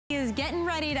Is getting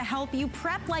ready to help you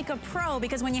prep like a pro,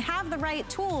 because when you have the right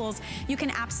tools, you can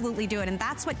absolutely do it. And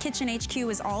that's what Kitchen HQ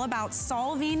is all about,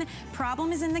 solving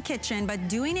problems in the kitchen, but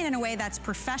doing it in a way that's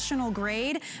professional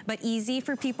grade, but easy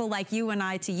for people like you and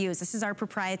I to use. This is our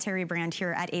proprietary brand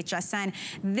here at HSN.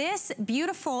 This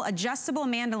beautiful adjustable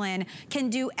mandolin can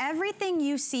do everything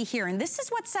you see here. And this is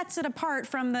what sets it apart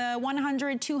from the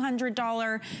 $100,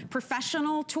 $200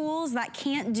 professional tools that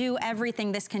can't do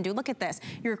everything this can do. Look at this,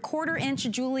 your 1/4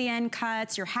 inch julienne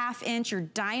cuts, your 1/2 inch, your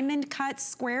diamond cut,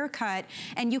 square cut,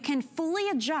 and you can fully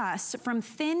adjust from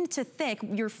thin to thick,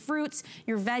 your fruits,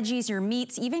 your veggies, your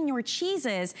meats, even your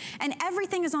cheeses, and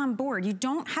everything is on board. You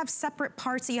don't have separate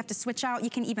parts that you have to switch out. You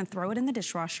can even throw it in the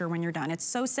dishwasher when you're done. It's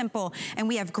so simple, and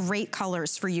we have great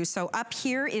colors for you. So up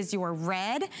here is your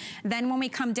red. Then when we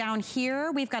come down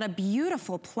here, we've got a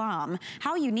beautiful plum.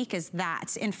 How unique is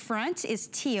that? In front is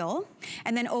teal,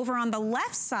 and then over on the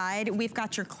left side, we've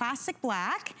got your classic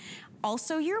black,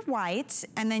 also your white,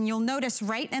 and then you'll notice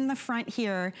right in the front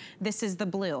here, this is the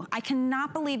blue. I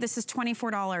cannot believe this is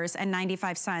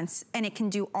 $24.95, and it can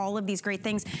do all of these great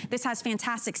things. This has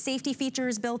fantastic safety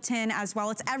features built in as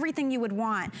well. It's everything you would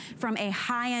want from a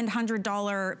high-end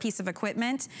 $100 piece of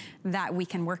equipment that we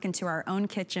can work into our own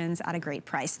kitchens at a great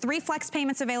price. 3 flex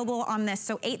payments available on this,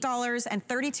 so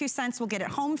 $8.32 will get it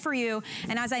home for you.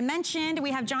 And as I mentioned, we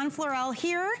have John Florell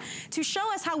here to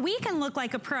show us how we can look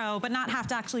like a pro, but not have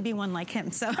to actually be one like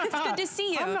him. So it's good to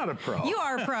see you. I'm not a pro. You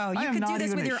are a pro. You could do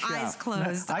this with your eyes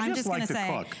closed. I'm just gonna say.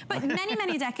 Cook. But many,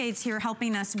 many decades here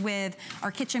helping us with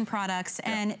our kitchen products,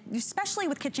 and especially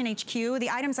with Kitchen HQ, the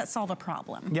items that solve a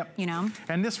problem. Yep. You know?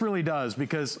 And this really does,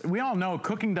 because we all know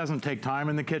cooking doesn't take time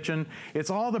in the kitchen. It's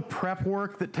all the prep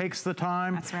work that takes the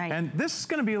time. That's right. And this is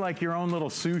gonna be like your own little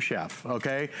sous chef,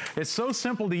 okay? It's so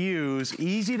simple to use,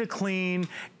 easy to clean,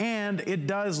 and it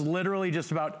does literally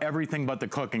just about everything but the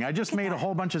cooking. I just made a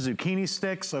whole bunch of zucchini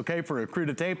sticks, okay, for a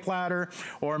crudité platter,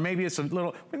 or maybe it's a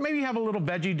little, maybe you have a little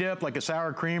veggie dip, like a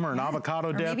sour cream or an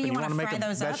avocado dip, and you want to make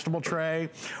a vegetable tray,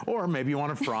 or maybe you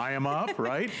want to fry them up,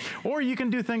 right? Or you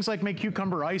can do things like make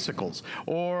cucumber icicles.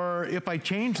 Or if I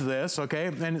change this, okay,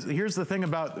 and here's the thing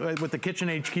about with the Kitchen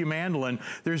HQ mandolin,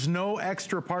 there's no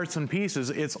extra parts and pieces,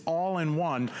 it's all in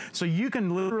one, so you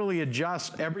can literally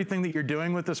adjust everything that you're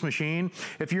doing with this machine.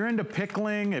 If you're into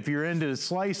pickling, if you're into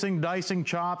slicing, dicing,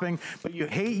 chopping, but you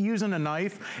hate using a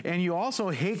knife, and you also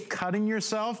hate cutting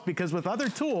yourself, because with other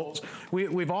tools,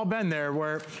 we've all been there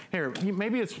where, here,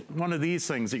 maybe it's one of these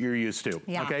things that you're used to,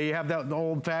 okay? You have that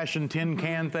old-fashioned tin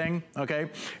can thing, okay?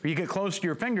 You get close to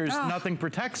your fingers, nothing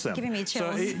protects them. Giving me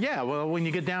chills. So, yeah, well, when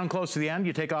you get down close to the end,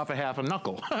 you take off a half a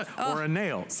knuckle or a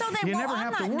nail. So then, you never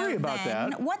have to worry about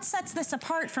that. What sets this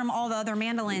apart from all the other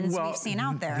mandolins we've seen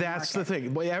out there? That's the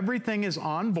thing. Everything is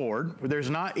on board. There's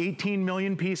not 18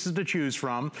 million pieces to choose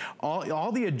from.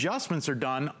 All the adjustments are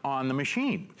done on the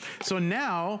machine. So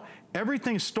now,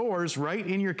 everything stores right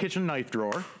in your kitchen knife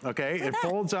drawer, okay? It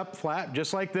folds up flat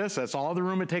just like this. That's all the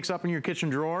room it takes up in your kitchen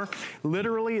drawer.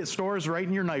 Literally, it stores right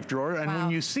in your knife drawer, and when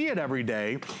you see it every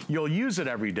day, you'll use it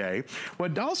every day.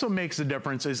 What also makes a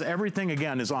difference is everything,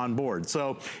 again, is on board.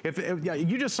 So if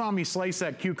you just saw me slice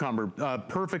that cucumber,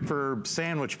 perfect for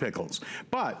sandwich pickles.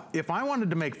 But if I wanted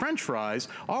to make French fries,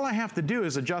 all I have to do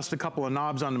is adjust a couple of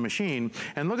knobs on the machine,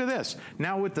 and look at this.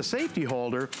 Now with the safety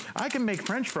holder, I can make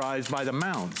French fries by the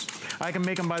mounds. I can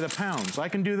make them by the pounds. I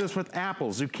can do this with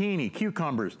apples, zucchini,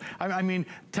 cucumbers. I mean,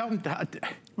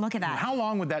 look at that. How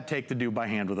long would that take to do by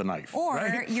hand with a knife?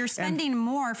 Or you're spending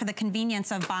more for the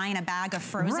convenience of buying a bag of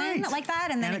frozen like that,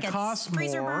 and then it gets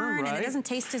freezer burn, and it doesn't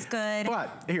taste as good.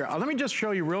 But here, let me just show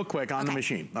you real quick on the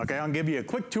machine, okay? I'll give you a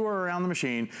quick tour around the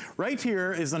machine. Right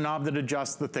here is the knob that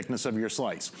adjusts the thickness of your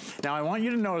slice. Now, I want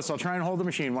you to notice, I'll try and hold the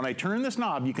machine. When I turn this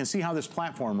knob, you can see how this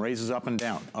platform raises up and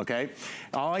down, okay?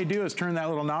 All I do is turn that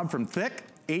little knob from thick,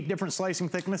 8 different slicing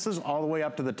thicknesses, all the way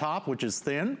up to the top, which is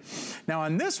thin. Now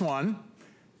on this one,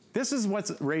 this is what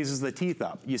raises the teeth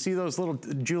up. You see those little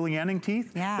julienne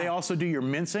teeth? Yeah. They also do your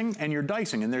mincing and your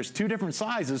dicing, and there's 2 different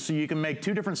sizes, so you can make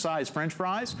 2 different size French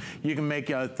fries. You can make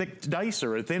a thick dice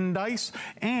or a thin dice,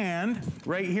 and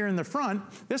right here in the front,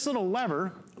 this little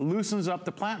lever loosens up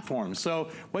the platform. So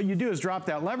what you do is drop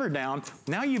that lever down.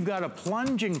 Now you've got a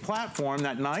plunging platform,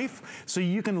 that knife, so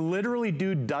you can literally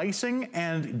do dicing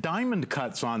and diamond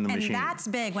cuts on the machine. And that's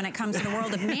big when it comes to the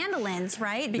world of mandolins,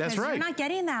 right? Because you're not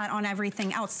getting that on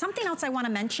everything else. Something else I want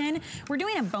to mention, we're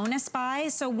doing a bonus buy.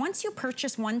 So once you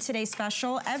purchase one Today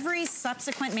Special, every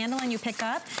subsequent mandolin you pick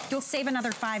up, you'll save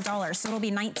another $5. So it'll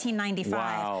be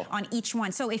 $19.95 on each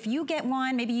one. So if you get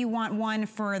one, maybe you want one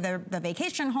for the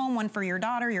vacation home, one for your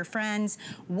daughter, your friends,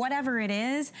 whatever it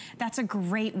is, that's a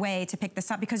great way to pick this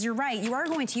up, because you're right, you are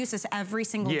going to use this every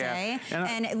single day.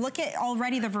 And look at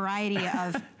already the variety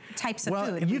of types of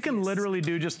food. You can literally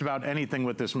do just about anything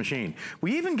with this machine.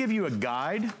 We even give you a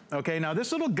guide, okay? Now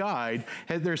this little guide,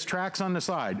 there's tracks on the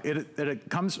side. It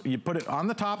comes, you put it on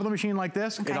the top of the machine like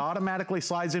this, it automatically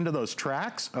slides into those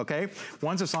tracks, okay?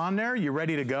 Once it's on there, you're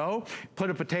ready to go. Put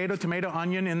a potato, tomato,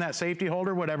 onion in that safety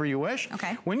holder, whatever you wish.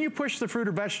 Okay. When you push the fruit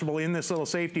or vegetable in this little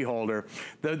safety holder,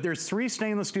 there's 3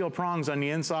 stainless steel prongs on the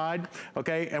inside,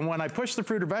 okay? And when I push the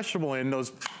fruit or vegetable in,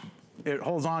 it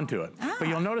holds on to it. But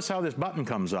you'll notice how this button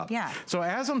comes up. Yeah. So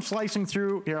as I'm slicing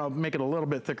through, here, I'll make it a little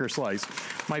bit thicker slice,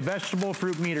 my vegetable,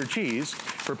 fruit, meat, or cheese,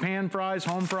 for pan fries,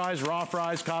 home fries, raw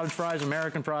fries, cottage fries,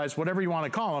 American fries, whatever you want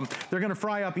to call them, they're going to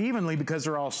fry up evenly because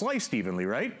they're all sliced evenly,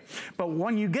 right? But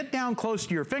when you get down close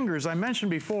to your fingers, I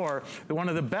mentioned before that one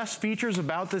of the best features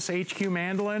about this HQ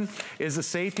Mandoline is the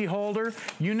safety holder.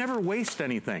 You never waste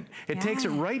anything. It takes it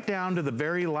right down to the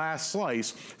very last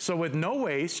slice. So with no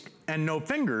waste and no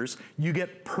fingers, you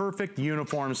get perfect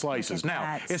uniform slices.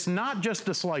 Now, it's not just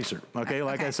a slicer, okay?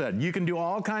 Like I said, you can do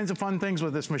all kinds of fun things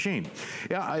with this machine.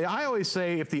 Yeah, I always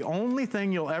say if the only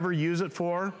thing you'll ever use it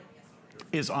for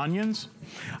is onions,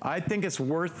 I think it's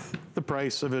worth the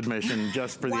price of admission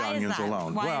just for the onions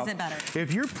alone. Why is it better?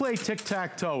 If you play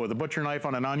tic-tac-toe with a butcher knife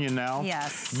on an onion now,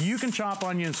 you can chop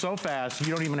onions so fast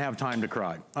you don't even have time to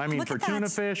cry. I mean, for tuna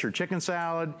fish or chicken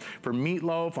salad, for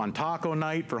meatloaf, on taco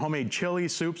night, for homemade chili,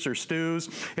 soups, or stews.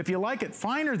 If you like it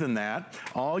finer than that,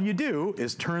 all you do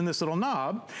is turn this little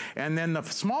knob, and then the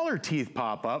smaller teeth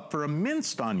pop up for a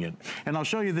minced onion. And I'll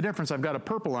show you the difference. I've got a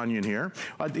purple onion here.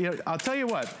 I'll tell you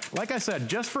what, like I said,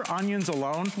 just for onions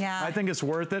alone, I think it's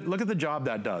worth it. Look at the job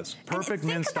that does. Perfect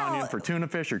minced onion for tuna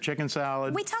fish or chicken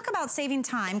salad. We talk about saving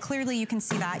time. Clearly, you can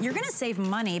see that. You're going to save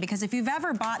money because if you've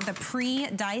ever bought the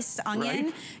pre-diced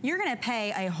onion, you're going to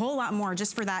pay a whole lot more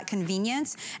just for that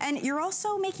convenience. And you're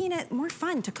also making it more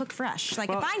fun to cook fresh. Like,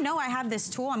 if I know I have this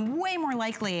tool, I'm way more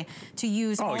likely to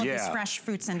use all of these fresh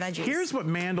fruits and veggies. Here's what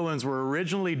mandolins were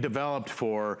originally developed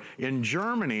for in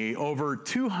Germany over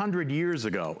 200 years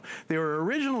ago. They were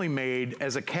originally made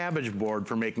as a cabbage board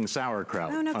for making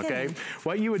sauerkraut. Oh, no kidding.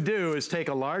 What you would do is take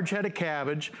a large head of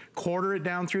cabbage, quarter it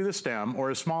down through the stem, or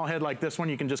a small head like this one,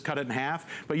 you can just cut it in half,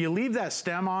 but you leave that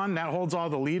stem on, that holds all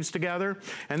the leaves together,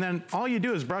 and then all you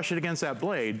do is brush it against that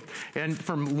blade, and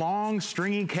from long,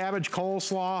 stringy cabbage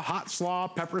coleslaw, hot slaw,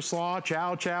 pepper slaw,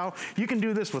 chow chow, you can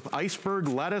do this with iceberg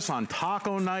lettuce on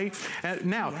taco night.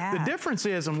 Now, the difference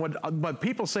is, and what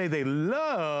people say they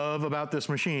love about this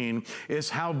machine is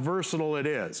how versatile it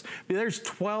is. There's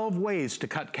 12 ways to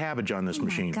cut cabbage on this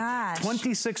machine.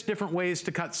 26 different ways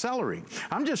to cut celery.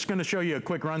 I'm just going to show you a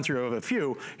quick run through of a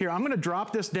few. Here, I'm going to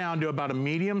drop this down to about a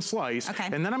medium slice,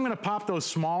 and then I'm going to pop those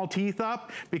small teeth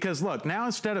up, because look, now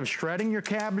instead of shredding your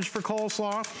cabbage for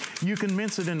coleslaw, you can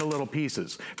mince it into little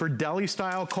pieces. For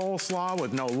deli-style coleslaw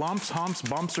with no lumps, humps,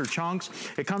 bumps, or chunks,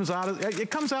 it comes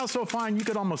out so fine you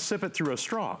could almost sip it through a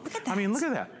straw. I mean, look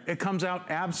at that. It comes out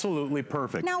absolutely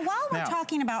perfect. Now, while we're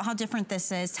talking about how different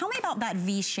this is, tell me about that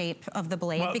V shape of the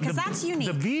blade, because that's unique.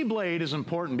 The V blade is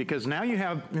important because now you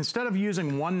have, instead of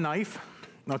using one knife,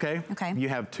 you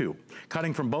have two,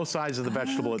 cutting from both sides of the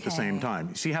vegetable at the same time.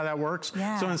 You see how that works?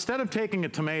 So instead of taking a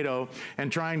tomato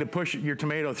and trying to push your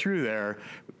tomato through there,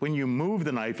 when you move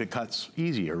the knife, it cuts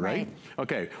easier, right?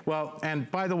 Okay, well, and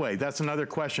by the way, that's another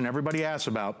question everybody asks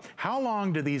about. How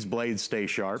long do these blades stay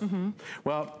sharp?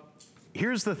 Well,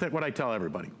 here's the what I tell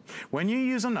everybody. When you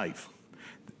use a knife,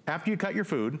 after you cut your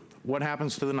food, what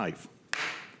happens to the knife?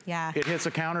 It hits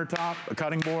a countertop, a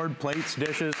cutting board, plates,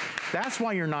 dishes. That's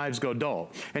why your knives go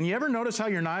dull. And you ever notice how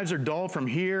your knives are dull from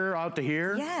here out to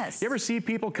here? You ever see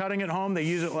people cutting at home, they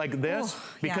use it like this?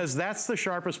 Because that's the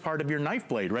sharpest part of your knife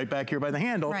blade, right back here by the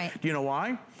handle. Do you know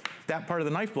why? That part of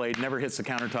the knife blade never hits the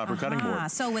countertop or cutting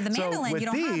board. So with the Mandoline, you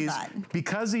don't have that.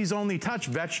 Because these only touch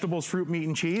vegetables, fruit, meat,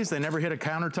 and cheese, they never hit a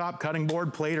countertop, cutting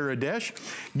board, plate, or a dish,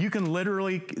 you can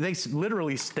they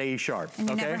literally stay sharp. And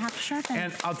you never have to sharpen.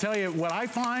 And I'll tell you, what I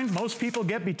find, most people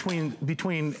get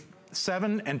between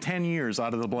 7 and 10 years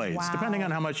out of the blades, depending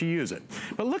on how much you use it.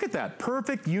 But look at that,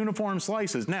 perfect uniform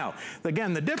slices. Now,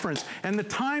 again, the difference and the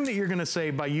time that you're gonna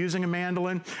save by using a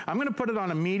Mandoline, I'm gonna put it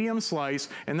on a medium slice,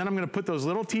 and then I'm gonna put those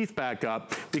little teeth back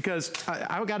up, because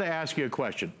I've gotta ask you a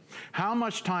question. How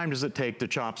much time does it take to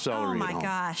chop celery at home? Oh my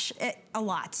gosh, a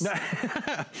lot.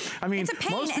 I mean, it's a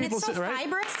pain, most and people it's so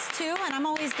fibrous too, and I'm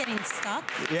always getting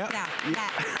stuck.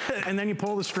 And then you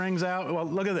pull the strings out. Well,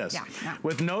 look at this.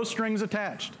 With no strings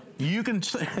attached. You can,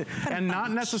 and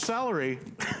not necessarily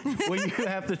when you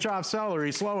have to chop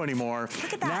celery slow anymore.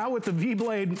 Look at that. Now with the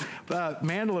VBlade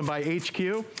Mandoline by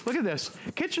HQ, look at this.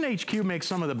 Kitchen HQ makes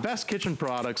some of the best kitchen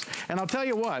products, and I'll tell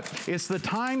you what, it's the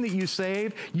time that you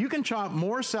save. You can chop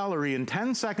more celery in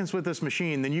 10 seconds with this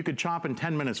machine than you could chop in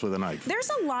 10 minutes with a knife.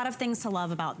 There's a lot of things to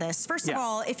love about this. First of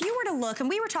all, if you were to look, and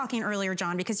we were talking earlier,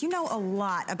 John, because you know a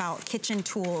lot about kitchen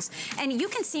tools, and you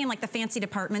can see in like the fancy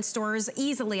department stores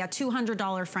easily a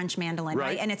 $200 French mandolin,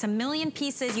 right? And it's a million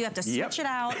pieces. You have to switch it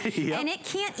out, and it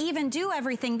can't even do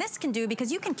everything this can do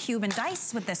because you can cube and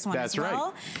dice with this one as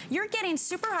well. You're getting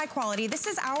super high quality. This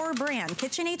is our brand.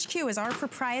 Kitchen HQ is our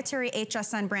proprietary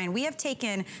HSN brand. We have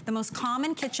taken the most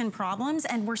common kitchen problems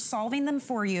and we're solving them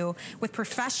for you with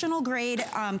professional grade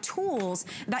tools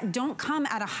that don't come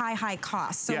at a high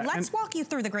cost. So let's walk you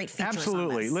through the great features.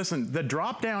 Absolutely. Listen, the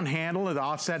drop down handle, the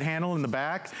offset handle in the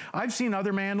back, I've seen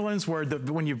other mandolins where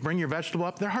when you bring your vegetable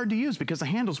up, they're hard to use because the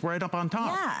handle's right up on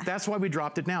top. That's why we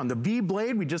dropped it down. The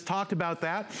VBlade, we just talked about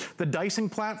that. The dicing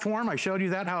platform, I showed you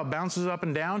that, how it bounces up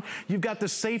and down. You've got the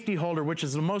safety holder, which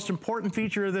is the most important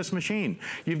feature of this machine.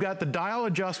 You've got the dial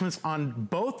adjustments on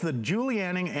both the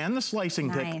julienning and the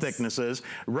slicing thicknesses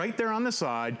right there on the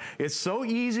side. It's so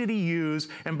easy to use.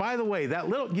 And by the way, that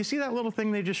little, you see that little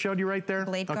thing they just showed you right there?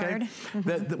 Blade guard.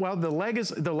 Well, the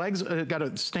legs got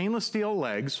a stainless steel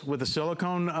legs with a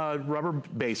silicone rubber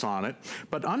base on it.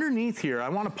 But underneath here, I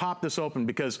want to pop this open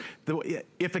because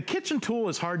if a kitchen tool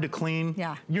is hard to clean,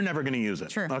 you're never going to use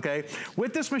it. Okay?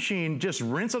 With this machine, just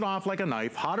rinse it off like a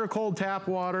knife, hot or cold tap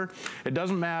water, it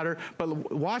doesn't matter.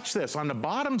 But watch this, on the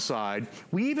bottom side,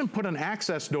 we even put an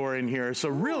access door in here. So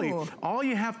really, all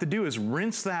you have to do is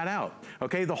rinse that out.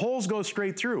 Okay? The holes go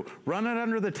straight through. Run it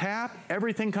under the tap,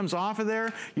 everything comes off of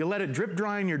there, you let it drip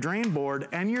dry in your drain board,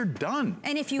 and you're done.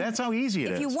 And if you, that's how easy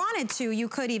it is. If you wanted to, you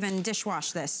could even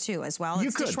dishwash this too as well.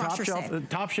 You could,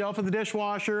 top shelf of the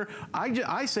dishwasher.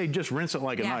 I say just rinse it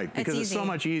like a knife because it's so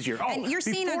much easier. Oh, and you're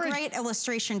seeing a great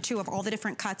illustration too of all the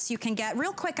different cuts you can get.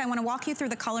 Real quick, I want to walk you through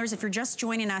the colors if you're just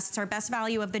joining us. It's our best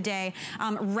value of the day.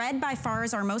 Red by far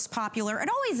is our most popular. It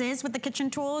always is with the kitchen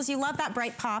tools. You love that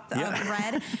bright pop of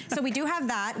red. So we do have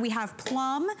that. We have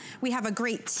plum. We have a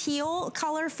great teal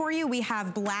color for you. We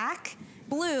have black,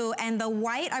 blue, and the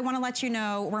white, I want to let you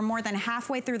know we're more than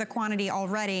halfway through the quantity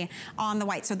already on the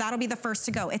white. So that'll be the first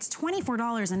to go. It's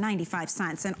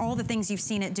 $24.95 and all the things you've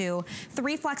seen it do.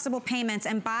 3 flexible payments.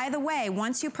 And by the way,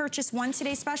 once you purchase one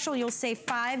Today Special, you'll save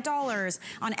 $5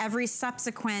 on every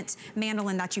subsequent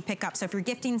mandolin that you pick up. So if you're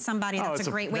gifting somebody, that's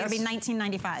a great way. It'll be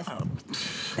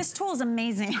 $19.95. This tool is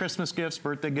amazing. Christmas gifts,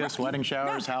 birthday gifts, wedding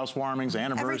showers, housewarmings,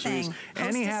 anniversaries,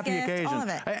 any happy occasion. All of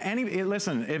it.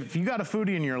 Listen, if you got a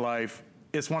foodie in your life,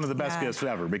 it's one of the best gifts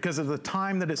ever because of the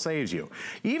time that it saves you.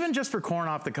 Even just for corn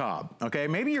off the cob, okay?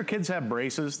 Maybe your kids have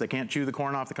braces, they can't chew the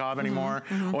corn off the cob anymore.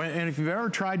 And if you've ever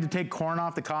tried to take corn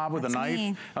off the cob with a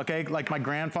knife, okay? Like my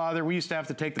grandfather, we used to have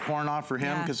to take the corn off for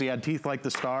him because he had teeth like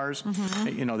the stars.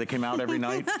 You know, they came out every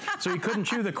night. So he couldn't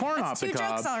chew the corn off the cob.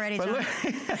 2 jokes already, John.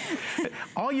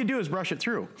 All you do is brush it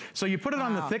through. So you put it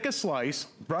on the thickest slice,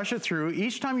 brush it through.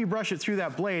 Each time you brush it through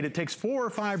that blade, it takes 4 or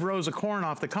 5 rows of corn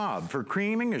off the cob for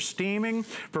creaming or steaming,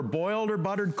 for boiled or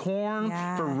buttered corn,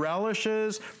 for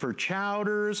relishes, for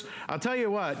chowders. I'll tell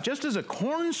you what, just as a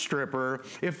corn stripper,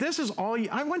 if this is all you,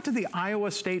 I went to the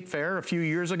Iowa State Fair a few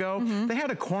years ago. They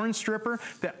had a corn stripper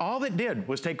that all it did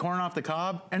was take corn off the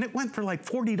cob, and it went for like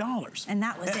 $40. And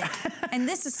that was it. And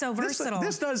this is so versatile.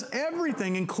 This does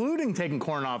everything, including taking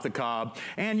corn off the cob,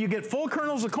 and you get full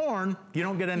kernels of corn, you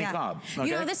don't get any cob. Okay?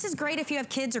 You know, this is great if you have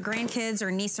kids or grandkids or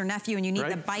niece or nephew and you need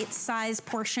the bite-sized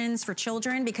portions for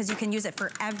children because you can use it for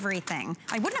everything.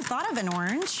 I wouldn't have thought of an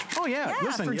orange. Oh yeah,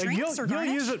 listen, for drinks or you'll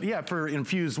use it, for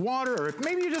infused water, or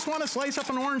maybe you just want to slice up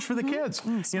an orange for the kids.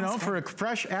 You know, for a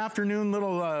fresh afternoon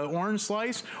little orange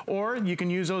slice, or you can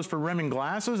use those for rimming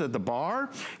glasses at the bar.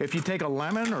 If you take a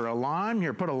lemon or a lime,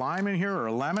 here, put a lime in here or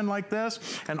a lemon like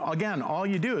this, and again, all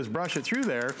you do is brush it through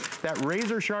there. That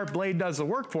razor sharp blade does the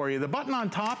work for you. The button on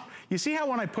top, you see how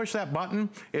when I push that button,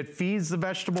 it feeds the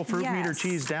vegetable, fruit, meat, or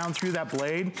cheese down through that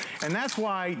blade? And that's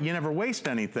why you never waste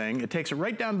anything. It takes it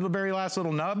right down to the very last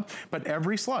little nub, but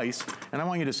every slice, and I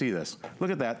want you to see this. Look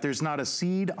at that, there's not a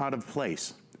seed out of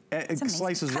place. It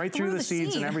slices right through the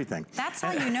seeds and everything. That's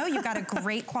how you know you've got a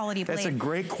great quality blade. It's a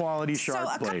great quality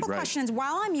sharp blade, So a couple questions.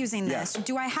 While I'm using this,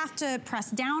 do I have to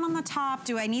press down on the top?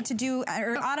 Do I need to do,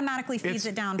 or it automatically feeds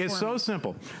it down for me? It's so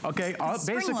simple. Okay,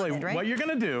 basically what you're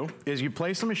gonna do is you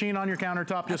place the machine on your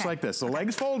countertop just like this. The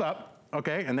legs fold up.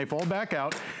 okay, and they fold back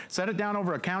out. Set it down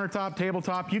over a countertop,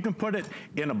 tabletop. You can put it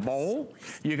in a bowl.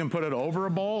 You can put it over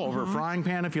a bowl, over a frying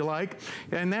pan if you like,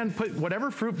 and then put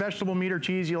whatever fruit, vegetable, meat, or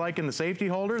cheese you like in the safety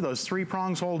holder. Those 3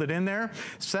 prongs hold it in there.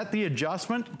 Set the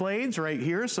adjustment blades right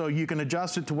here so you can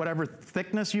adjust it to whatever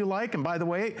thickness you like. And by the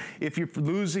way, if you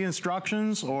lose the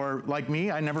instructions, or like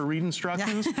me, I never read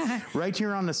instructions, right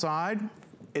here on the side,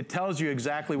 it tells you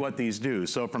exactly what these do.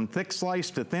 So from thick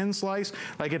slice to thin slice,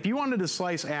 like if you wanted to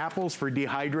slice apples for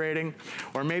dehydrating,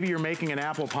 or maybe you're making an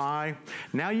apple pie,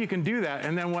 now you can do that.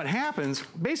 And then what happens,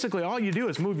 basically all you do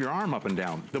is move your arm up and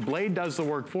down. The blade does the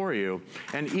work for you,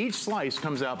 and each slice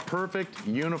comes out perfect,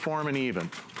 uniform, and even.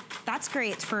 That's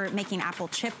great for making apple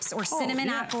chips, or cinnamon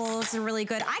apples are really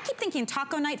good. I keep thinking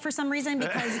taco night for some reason,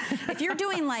 because if you're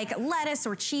doing like lettuce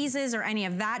or cheeses or any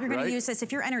of that, you're gonna use this.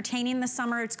 If you're entertaining this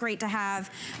summer, it's great to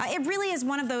have. It really is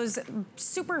one of those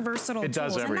super versatile tools.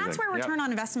 Does everything. And that's where return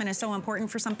on investment is so important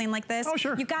for something like this. Oh,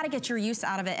 sure. You gotta get your use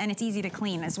out of it, and it's easy to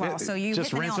clean as well. So you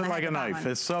just rinse it like a knife.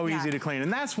 It's so easy to clean.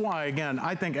 And that's why, again,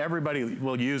 I think everybody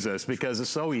will use this, because it's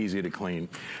so easy to clean.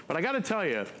 But I gotta tell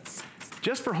you,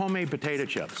 just for homemade potato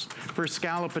chips, for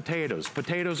scalloped potatoes,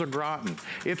 potatoes au gratin.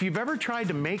 If you've ever tried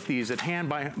to make these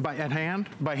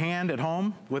by hand at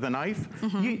home with a knife,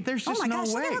 there's just no way.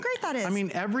 Look at how great that is. I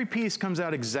mean, every piece comes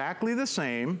out exactly the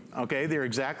same, okay? They're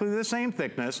exactly the same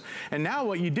thickness. And now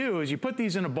what you do is you put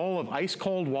these in a bowl of ice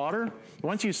cold water.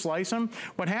 Once you slice them,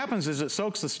 what happens is it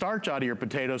soaks the starch out of your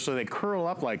potatoes so they curl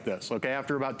up like this, okay?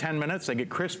 After about 10 minutes, they get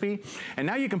crispy. And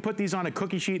now you can put these on a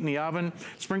cookie sheet in the oven,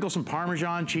 sprinkle some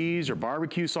Parmesan cheese or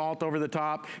barbecue salt over the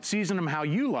top, season them how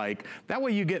you like. That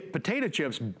way you get potato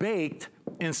chips baked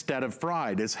instead of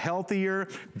fried. It's healthier,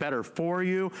 better for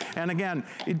you. And again,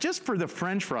 just for the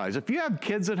French fries, if you have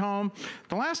kids at home,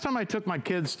 the last time I took my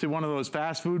kids to one of those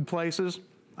fast food places,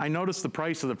 I noticed the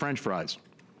price of the French fries.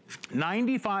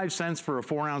 95 cents for a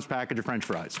 4-ounce package of French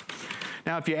fries.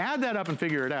 Now, if you add that up and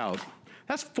figure it out,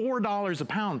 that's $4 a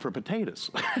pound for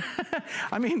potatoes.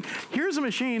 I mean, here's a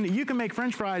machine that you can make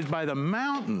French fries by the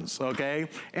mountains, okay?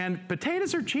 And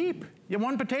potatoes are cheap.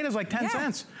 One potato is like 10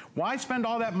 cents. Why spend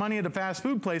all that money at a fast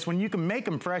food place when you can make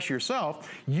them fresh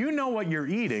yourself? You know what you're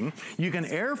eating. You can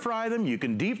air fry them, you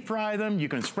can deep fry them, you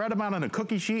can spread them out on a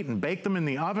cookie sheet and bake them in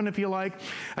the oven if you like.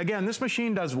 Again, this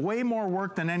machine does way more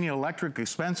work than any electric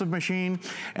expensive machine.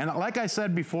 And like I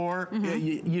said before,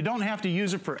 you don't have to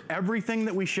use it for everything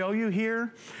that we show you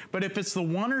here, but if it's the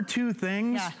 1 or 2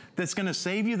 things that's gonna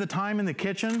save you the time in the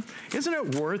kitchen, isn't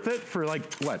it worth it for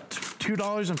like, what,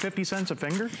 $2.50 a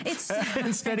finger?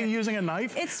 Instead of using a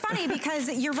knife? It's funny because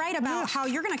you're right about how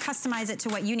you're gonna customize it to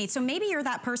what you need. So maybe you're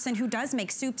that person who does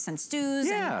make soups and stews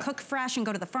and cook fresh and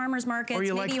go to the farmer's markets.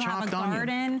 Or maybe you have a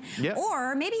garden.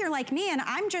 Or maybe you're like me and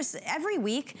I'm just, every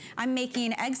week I'm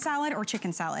making egg salad or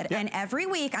chicken salad. And every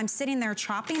week I'm sitting there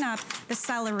chopping up the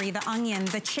celery, the onion,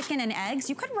 the chicken and eggs.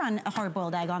 You could run a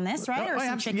hard-boiled egg on this, right? Or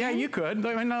some chicken. Yeah, you could.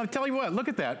 I mean, I'll tell you what, look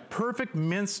at that. Perfect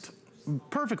minced,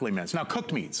 perfectly minced. Now,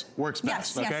 cooked meats works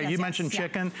best, okay? You mentioned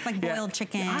chicken. Like boiled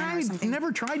chicken or something. I've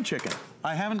never tried chicken.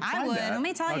 I haven't tried that. Let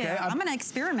me tell you, I'm gonna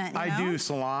experiment, I do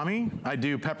salami, I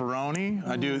do pepperoni,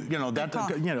 I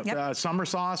do, summer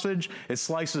sausage. It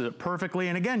slices it perfectly,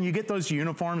 and again, you get those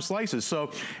uniform slices.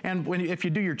 So, and if you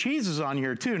do your cheeses on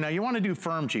here too, now you want to do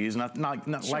firm cheese, not like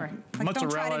mozzarella,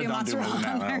 don't do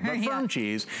mozzarella, but firm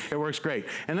cheese, it works great.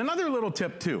 And another little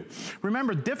tip too,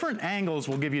 remember different angles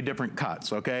will give you different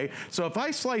cuts, okay? So if I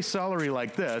slice celery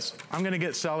like this, I'm gonna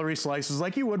get celery slices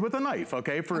like you would with a knife,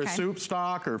 okay? For a soup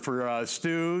stock or for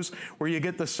stews, where you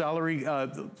get the celery,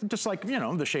 just like,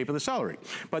 the shape of the celery.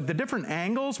 But the different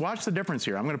angles, watch the difference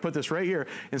here. I'm gonna put this right here.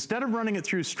 Instead of running it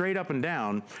through straight up and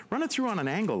down, run it through on an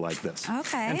angle like this.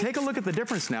 Okay. And take a look at the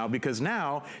difference now, because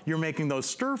now you're making those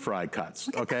stir-fry cuts,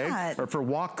 okay? Or for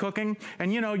wok cooking.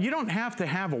 And you don't have to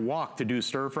have a wok to do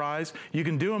stir-fries. You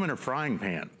can do them in a frying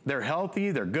pan. They're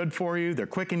healthy, they're good for you, they're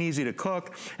quick and easy to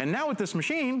cook. And now with this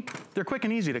machine, they're quick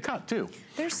and easy to cut too.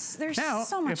 There's now,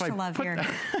 so much to love here.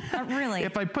 Really.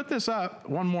 If I put this up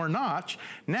one more notch,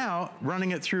 now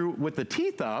running it through with the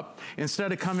teeth up,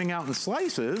 instead of coming out in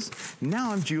slices,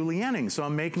 now I'm julienning. So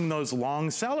I'm making those long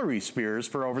celery spears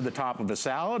for over the top of a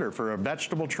salad or for a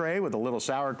vegetable tray with a little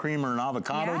sour cream or an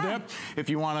avocado dip. If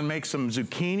you want to make some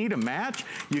zucchini to match,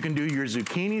 you can do your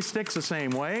zucchini sticks the same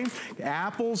way.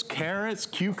 Apples, carrots,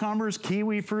 cucumbers,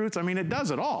 kiwi fruits. I mean, it does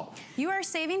it all. You are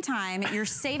saving time, you're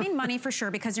saving money for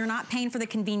sure because you're not paying for the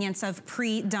convenience of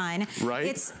pre-done. Right.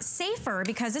 It's safer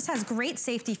because this has great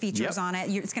safety features on it.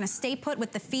 It's gonna stay put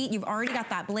with the feet. You've already got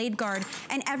that blade guard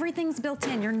and everything's built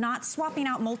in. You're not swapping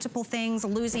out multiple things,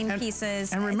 losing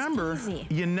pieces. And remember,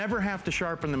 you never have to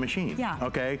sharpen the machine,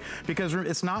 okay? Because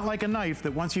it's not like a knife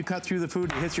that once you cut through the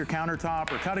food, it hits your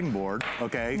countertop or cutting board,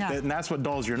 okay? And that's what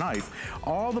dulls your knife.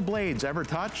 All the blades ever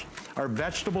touch are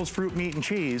vegetables, fruit, meat, and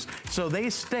cheese, so they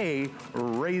stay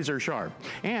razor sharp.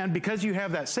 And because you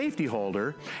have that safety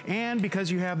holder, and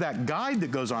because you have that guide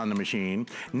that goes on the machine,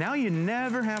 now you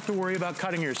never have to worry about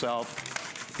cutting yourself.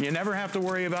 You never have to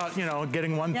worry about, you know,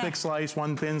 getting one thick slice,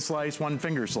 one thin slice, one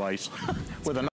finger slice with a